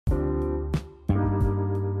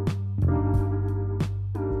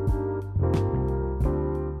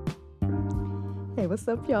what's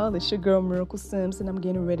up, y'all? It's your girl, Miracle Sims, and I'm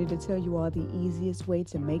getting ready to tell you all the easiest way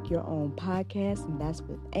to make your own podcast, and that's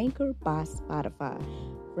with Anchor by Spotify.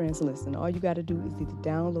 Friends, listen, all you got to do is either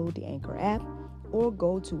download the Anchor app or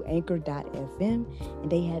go to anchor.fm, and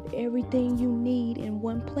they have everything you need in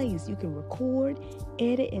one place. You can record,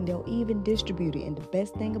 edit, and they'll even distribute it. And the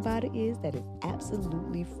best thing about it is that it's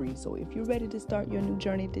absolutely free. So if you're ready to start your new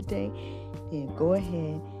journey today, then go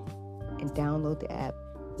ahead and download the app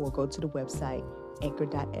or go to the website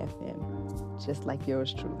anchor.fm, just like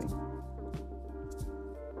yours truly.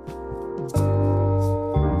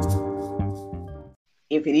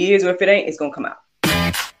 If it is or if it ain't, it's gonna come out.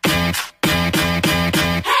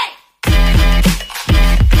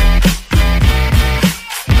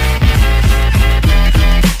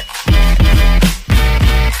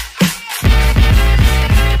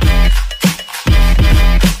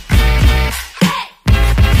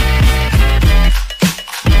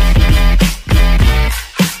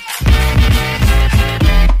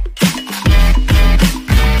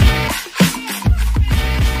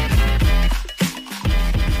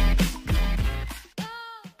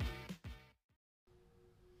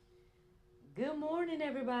 Good morning,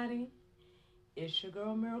 everybody. It's your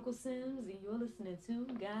girl, Miracle Sims, and you're listening to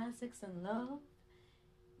God, Sex, and Love,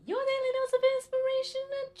 your daily dose of inspiration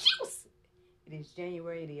and juice. It is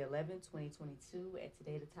January the 11th, 2022, and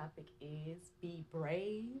today the topic is Be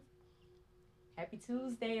Brave. Happy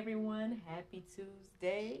Tuesday, everyone. Happy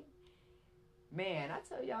Tuesday. Man, I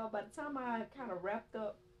tell y'all, by the time I kind of wrapped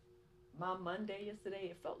up my Monday yesterday,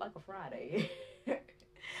 it felt like a Friday.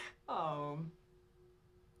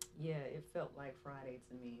 Yeah, it felt like Friday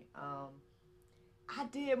to me. I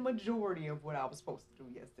did majority of what I was supposed to do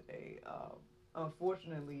yesterday.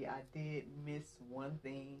 Unfortunately, I did miss one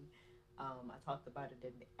thing. I talked about it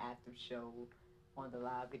in the after show on the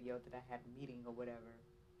live video that I had a meeting or whatever.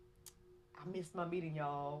 I missed my meeting,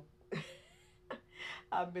 y'all.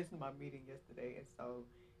 I missed my meeting yesterday, and so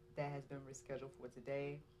that has been rescheduled for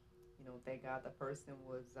today. Thank God the person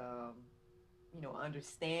was,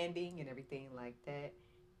 understanding and everything like that.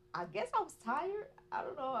 I guess I was tired. I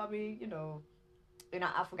don't know. I mean, and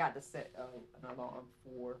I forgot to set an alarm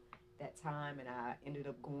for that time, and I ended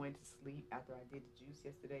up going to sleep after I did the juice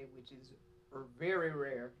yesterday, which is very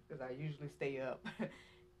rare because I usually stay up.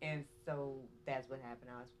 And so that's what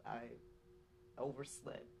happened. I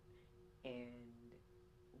overslept and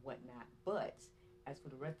whatnot. But as for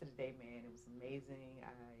the rest of the day, man, it was amazing.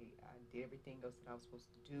 I did everything else that I was supposed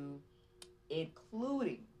to do,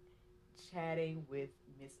 including chatting with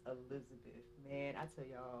Miss Elizabeth. Man, I tell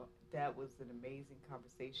y'all, that was an amazing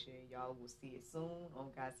conversation. Y'all will see it soon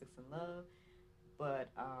on God, Sex, and Love.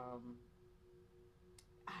 But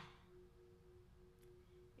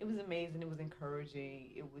it was amazing. It was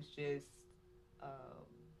encouraging. It was just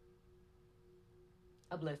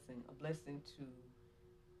a blessing to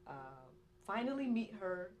finally meet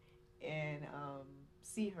her and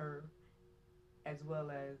see her, as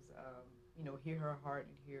well as hear her heart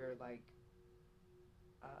and hear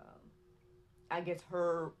I guess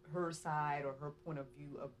her side or her point of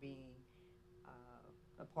view of being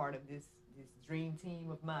a part of this dream team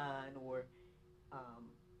of mine, or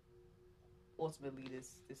ultimately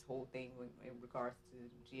this whole thing in regards to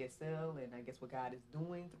GSL, and I guess what God is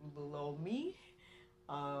doing through little old me.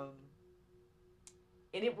 And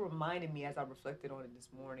it reminded me, as I reflected on it this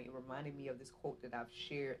morning, it reminded me of this quote that I've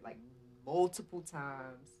shared like multiple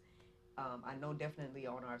times. I know definitely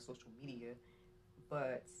on our social media,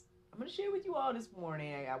 but I'm going to share with you all this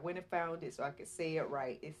morning. I went and found it so I could say it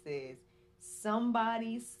right. It says,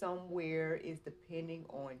 somebody somewhere is depending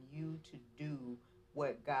on you to do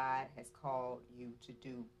what God has called you to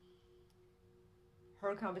do.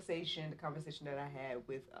 The conversation that I had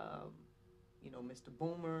with, Mr.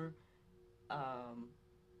 Boomer, and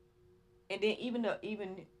then even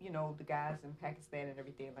the guys in Pakistan and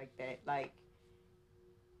everything like that, like,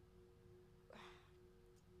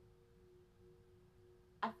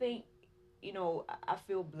 I think, I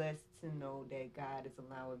feel blessed to know that God is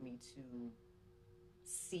allowing me to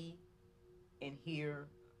see and hear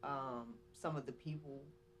some of the people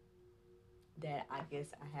that I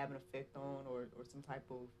guess I have an effect on, or some type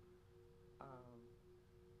of,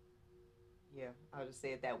 I'll just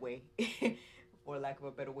say it that way, for lack of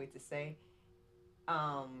a better way to say.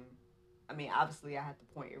 I mean, obviously I have to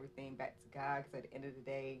point everything back to God, because at the end of the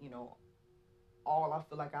day, all I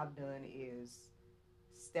feel like I've done is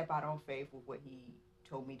step out on faith with what he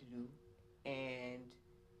told me to do and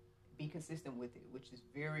be consistent with it, which is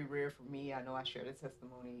very rare for me. I know I shared a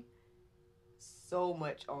testimony so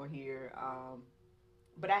much on here,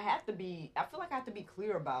 but I feel like I have to be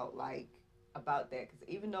clear about that, because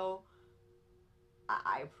even though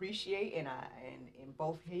I appreciate, and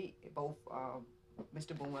both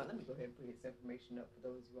Mr. Boomer. Let me go ahead and put his information up for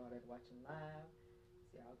those of you all that are watching live,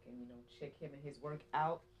 so y'all can check him and his work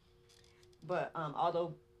out. But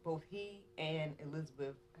although both he and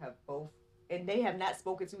Elizabeth have both, and they have not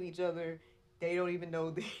spoken to each other, they don't even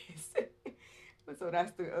know this. So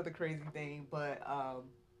that's the other crazy thing. But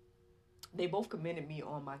they both commended me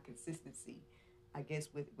on my consistency, I guess,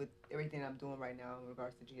 with everything I'm doing right now in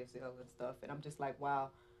regards to GSL and stuff. And I'm just like,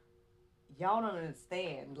 wow, y'all don't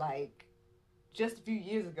understand. Like, just a few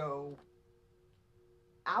years ago,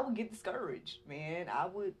 I would get discouraged, man. I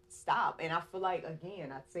would stop. And I feel like,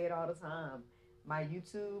 again, I say it all the time. My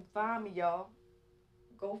YouTube, find me, y'all.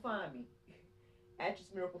 Go find me. Actress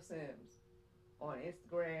Miracle Sims on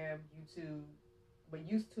Instagram, YouTube, but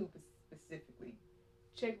YouTube specifically.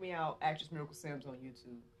 Check me out, Actress Miracle Sims on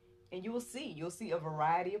YouTube. And you'll see a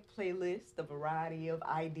variety of playlists, a variety of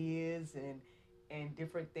ideas and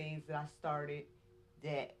different things that I started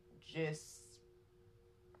that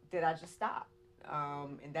I just stopped.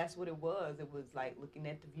 And that's what it was. It was like looking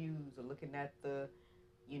at the views or looking at the,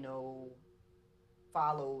 you know,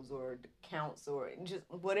 follows or the counts or just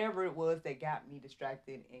whatever it was that got me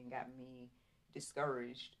distracted and got me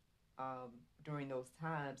discouraged during those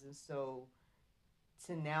times. And so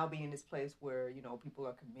to now be in this place where, you know, people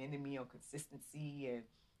are commending me on consistency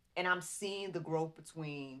and I'm seeing the growth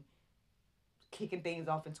between kicking things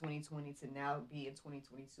off in 2020 to now be in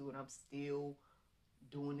 2022 and I'm still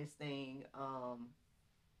doing this thing.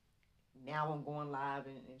 Now I'm going live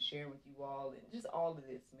and sharing with you all and just all of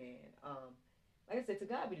this, man. Like I said, to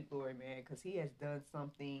God be the glory, man, because he has done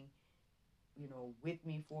something, you know, with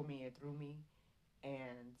me, for me, and through me.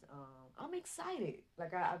 And I'm excited.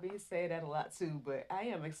 Like I've been saying that a lot too, but I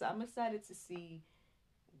am excited. I'm excited to see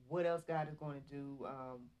what else God is going to do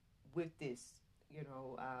with this. You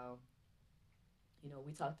know,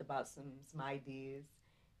 we talked about some ideas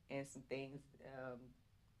and some things.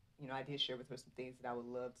 I did share with her some things that I would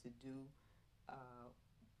love to do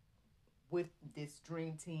with this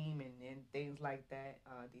dream team and things like that.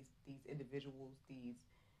 These individuals, these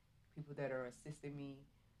people that are assisting me,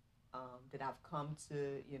 that I've come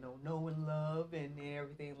to know and love and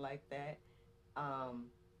everything like that.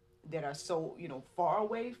 That are so far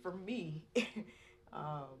away from me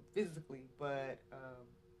physically, but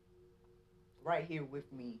right here with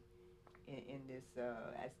me in this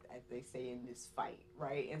as they say, in this fight,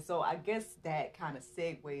 right? And so I guess that kind of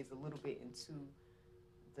segues a little bit into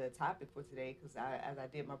the topic for today, because as I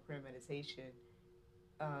did my prayer meditation,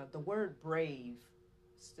 the word brave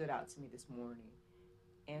stood out to me this morning,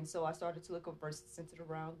 and so I started to look up verses centered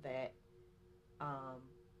around that.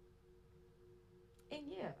 And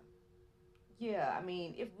yeah, I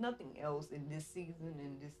mean, if nothing else, in this season,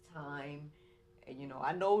 in this time,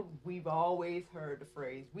 I know we've always heard the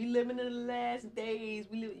phrase, we living in the last days.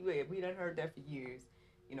 We done heard that for years.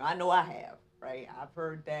 I know I have, right? I've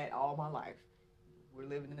heard that all my life. We're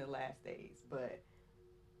living in the last days. But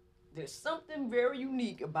there's something very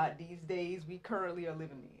unique about these days we currently are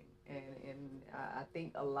living in. And I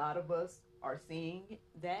think a lot of us are seeing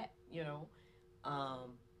that,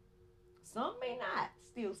 some may not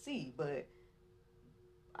still see, but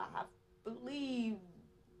I believe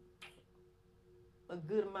a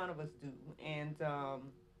good amount of us do. And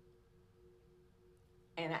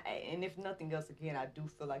if nothing else, again, I do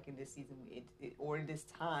feel like in this season, or in this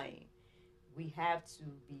time, we have to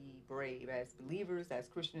be brave as believers, as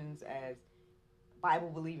Christians, as Bible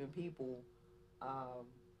believing people.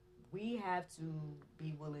 We have to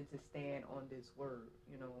be willing to stand on this word,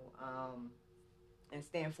 and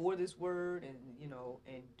stand for this word,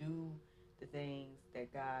 and do the things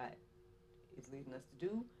that God is leading us to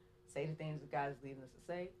do, say the things that God is leading us to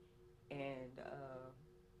say, and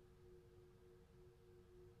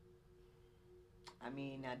I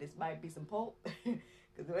mean, now this might be some pulp,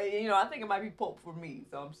 because I think it might be pulp for me,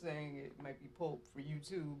 so I'm saying it might be pulp for you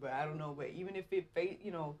too. But I don't know. But even if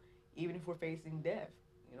even if we're facing death,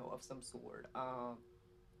 of some sort,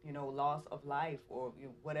 loss of life, or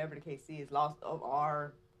whatever the case is, loss of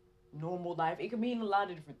our normal life. It could mean a lot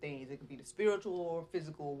of different things. It could be the spiritual or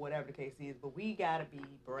physical, whatever the case is. But we gotta be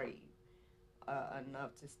brave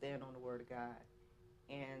enough to stand on the word of God,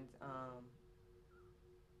 and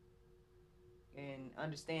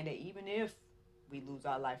understand that even if we lose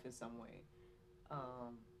our life in some way,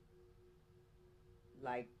 um,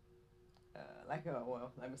 like like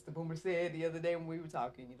Mr. Boomer said the other day when we were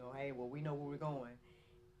talking, hey, well, we know where we're going,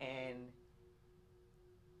 and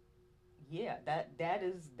yeah, that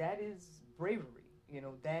is bravery.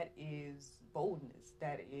 That is boldness.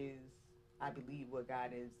 That is, I believe, what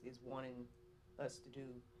God is wanting us to do,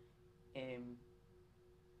 and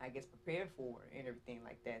I guess, prepare for and everything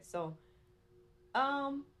like that.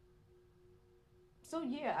 Um, so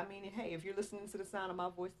yeah, I mean, hey, if you're listening to the sound of my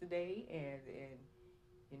voice today, and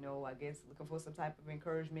I guess looking for some type of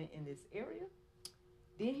encouragement in this area,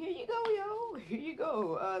 then here you go, yo. Here you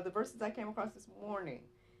go. The verses I came across this morning,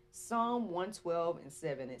 Psalm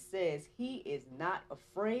 112:7. It says, "He is not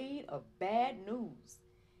afraid of bad news.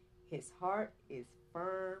 His heart is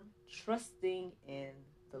firm, trusting in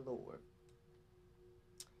the Lord."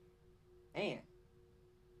 Man,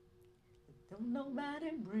 don't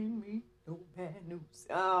nobody bring me no bad news.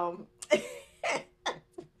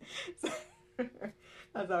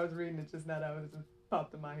 As I was reading it just now, that was just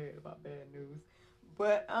popped in my head about bad news.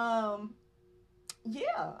 But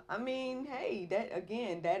yeah, I mean, hey, that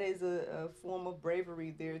again, that is a form of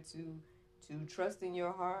bravery there to trust in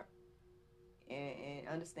your heart and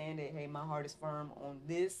understand that, hey, my heart is firm on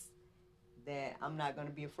this, that I'm not going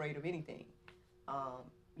to be afraid of anything.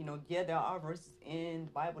 Yeah, there are verses in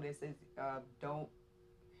the Bible that says, don't,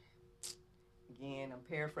 again, I'm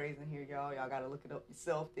paraphrasing here, y'all. Y'all got to look it up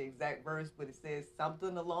yourself, the exact verse, but it says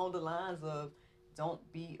something along the lines of, don't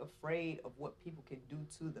be afraid of what people can do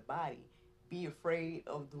to the body. Be afraid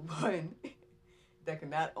of the one that can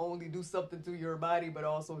not only do something to your body, but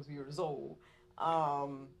also to your soul.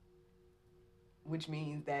 Which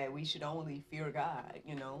means that we should only fear God,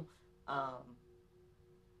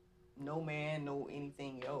 no man, no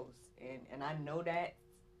anything else. And I know that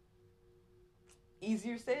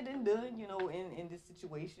easier said than done, in this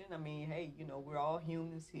situation. I mean, hey, we're all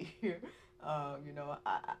humans here. I've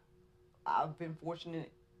been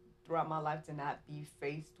fortunate throughout my life to not be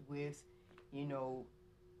faced with,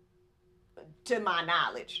 to my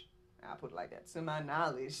knowledge, I'll put it like that, to my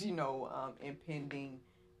knowledge, impending,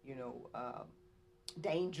 you know, um,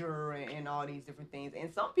 danger and all these different things.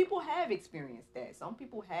 And some people have experienced that. Some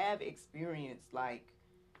people have experienced, like,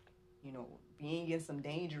 being in some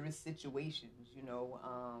dangerous situations,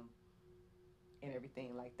 and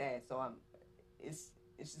everything like that. So it's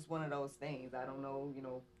just one of those things. I don't know,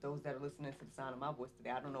 those that are listening to the sound of my voice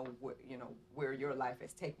today, I don't know what, where your life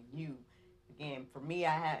has taken you. Again, for me,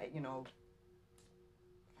 I had, I'm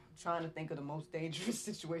trying to think of the most dangerous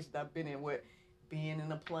situations I've been in. What, being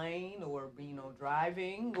in a plane, or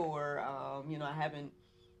driving, or I haven't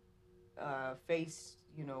faced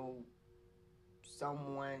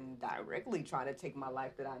someone directly trying to take my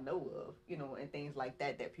life that I know of, and things like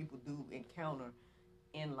that that people do encounter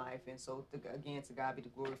in life. And so again, to God be the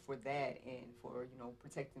glory for that, and for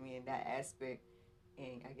protecting me in that aspect,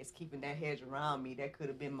 and I guess keeping that hedge around me. That could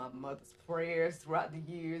have been my mother's prayers throughout the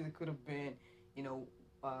years. It could have been,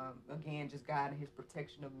 again, just God and His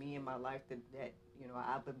protection of me in my life. That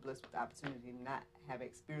I've been blessed with the opportunity to not have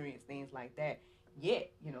experienced things like that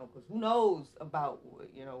yet. Because who knows about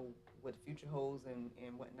what the future holds and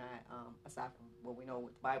whatnot. Aside from what we know,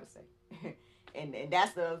 what the Bible say. and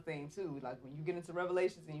that's the other thing too. Like, when you get into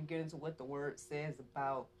Revelations and you get into what the Word says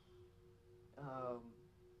about um,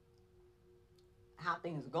 how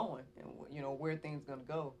things are going, and where things are gonna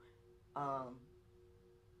go. Um,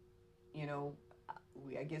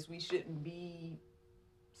 I guess we shouldn't be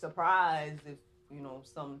surprised if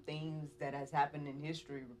some things that has happened in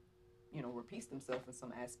history, repeats themselves in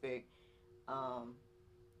some aspect, um,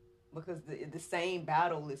 because the same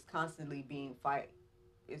battle is constantly being fight.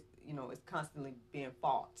 It's constantly being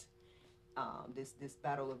fought. This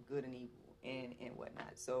battle of good and evil and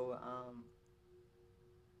whatnot. So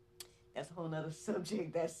that's a whole nother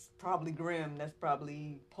subject. That's probably grim. That's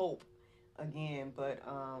probably pulp again. But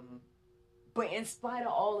in spite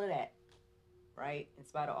of all of that, right? In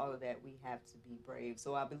spite of all of that, we have to be brave.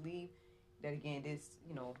 So I believe that, again, this,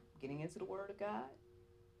 getting into the Word of God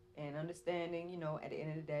and understanding, at the end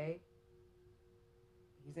of the day,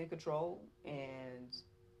 He's in control, and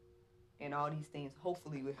all these things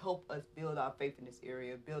hopefully will help us build our faith in this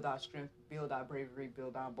area, build our strength, build our bravery,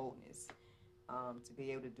 build our boldness, to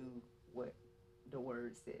be able to do what the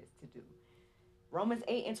Word says to do. Romans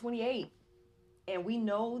 8:28. And we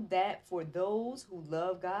know that for those who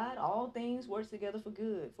love God, all things work together for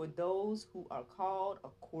good, for those who are called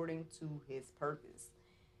according to His purpose.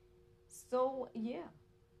 So yeah,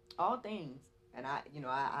 all things. And I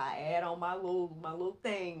add on my little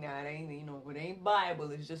thing now. It ain't, it ain't Bible.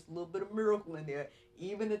 It's just a little bit of miracle in there.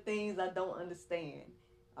 Even the things I don't understand,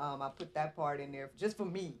 I put that part in there just for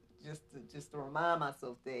me, just to remind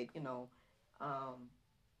myself that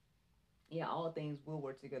yeah, all things will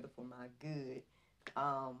work together for my good.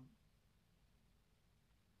 Um,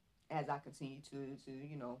 as I continue to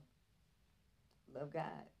love God.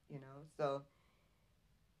 So,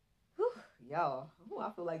 whew, y'all, I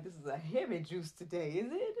feel like this is a heavy juice today.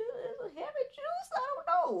 Is it a heavy juice? I don't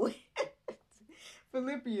know.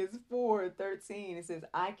 Philippians 4:13, it says,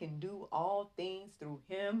 I can do all things through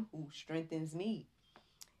him who strengthens me.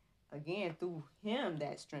 Again, through him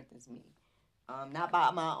that strengthens me. Not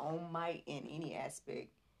by my own might in any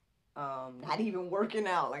aspect. Not even working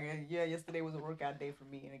out. Like, yesterday was a workout day for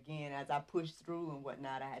me. And again, as I pushed through and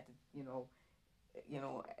whatnot, I had to,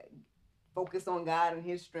 focus on God and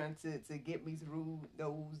his strength to get me through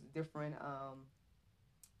those different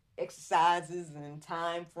exercises and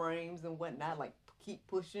time frames and whatnot. Like, keep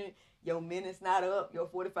pushing. Your minute's not up. Your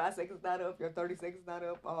 45 seconds not up. Your 30 seconds not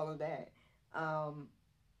up. All of that.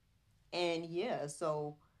 And yeah,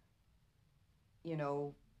 so,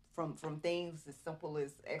 from things as simple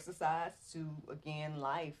as exercise to, again,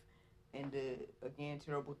 life and again,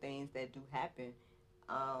 terrible things that do happen.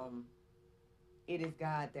 It is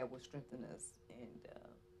God that will strengthen us. And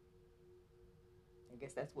I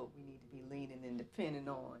guess that's what we need to be leaning and depending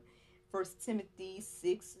on. 1 Timothy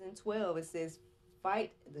 6:12, it says,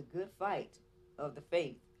 fight the good fight of the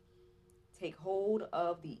faith. Take hold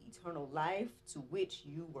of the eternal life to which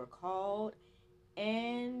you were called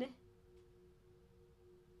and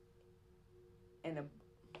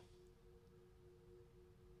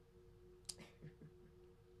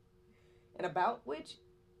about which,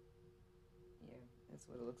 that's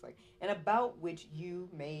what it looks like, and about which you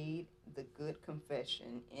made the good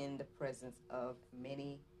confession in the presence of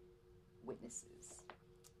many witnesses.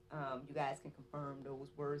 You guys can confirm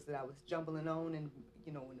those words that I was jumbling on and,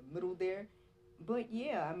 in the middle there. But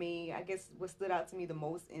yeah, I guess what stood out to me the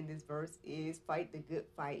most in this verse is fight the good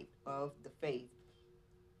fight of the faith.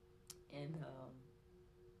 And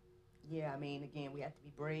again, we have to be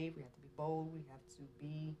brave, we have to be bold, we have to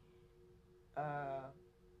be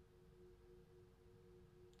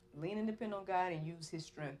lean and depend on God and use his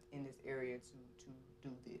strength in this area to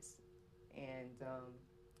do this. And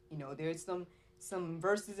there's some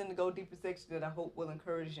verses in the Go Deeper section that I hope will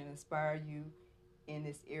encourage and inspire you in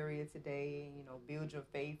this area today. Build your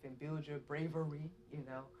faith and build your bravery, and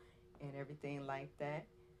everything like that.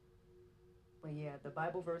 But yeah, the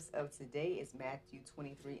Bible verse of today is Matthew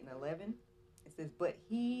 23:11. It says, but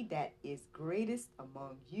he that is greatest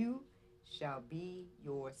among you shall be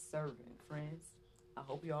your servant. Friends, I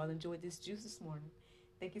hope you all enjoyed this juice this morning.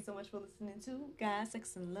 Thank you so much for listening to God,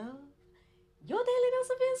 Sex, and Love, your daily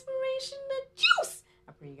dose of inspiration, the juice.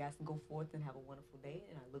 I pray you guys can go forth and have a wonderful day,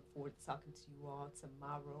 and I look forward to talking to you all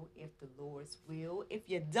tomorrow, if the Lord's will. If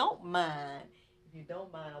you don't mind, I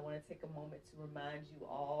want to take a moment to remind you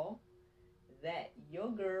all that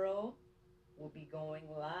your girl will be going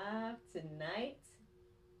live tonight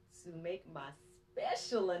to make my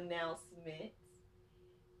special announcement.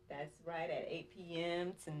 That's right, at 8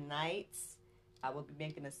 p.m. tonight. I will be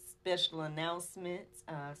making a special announcement.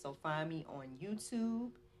 So find me on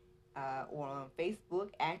YouTube or on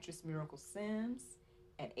Facebook, Actress Miracle Sims,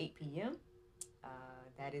 at 8 p.m.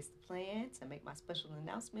 That is the plan, to make my special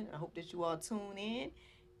announcement. I hope that you all tune in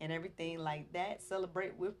and everything like that.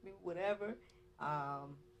 Celebrate with me, whatever.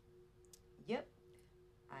 Yep.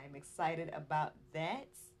 I'm excited about that.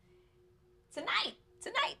 Tonight,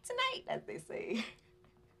 as they say.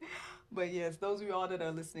 But yes, those of you all that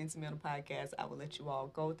are listening to me on the podcast, I will let you all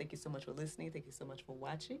go. Thank you so much for listening. Thank you so much for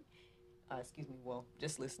watching.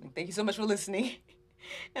 Just listening. Thank you so much for listening.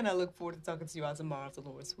 And I look forward to talking to you all tomorrow, if the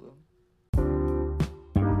Lord's will.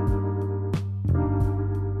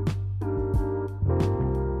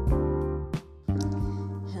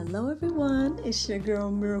 Hello everyone, it's your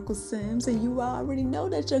girl Miracle Sims, and you already know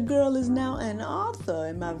that your girl is now an author,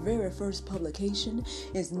 and my very first publication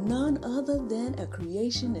is none other than a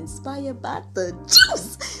creation inspired by the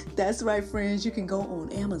juice. That's right, friends, you can go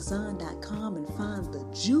on Amazon.com and find the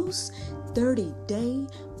Juice 30-Day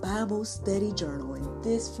Bible Study Journal. And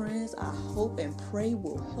this, friends, I hope and pray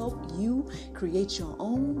will help you create your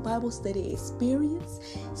own Bible study experience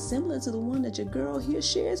similar to the one that your girl here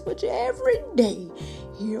shares with you every day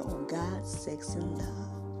here on God, Sex, and Love.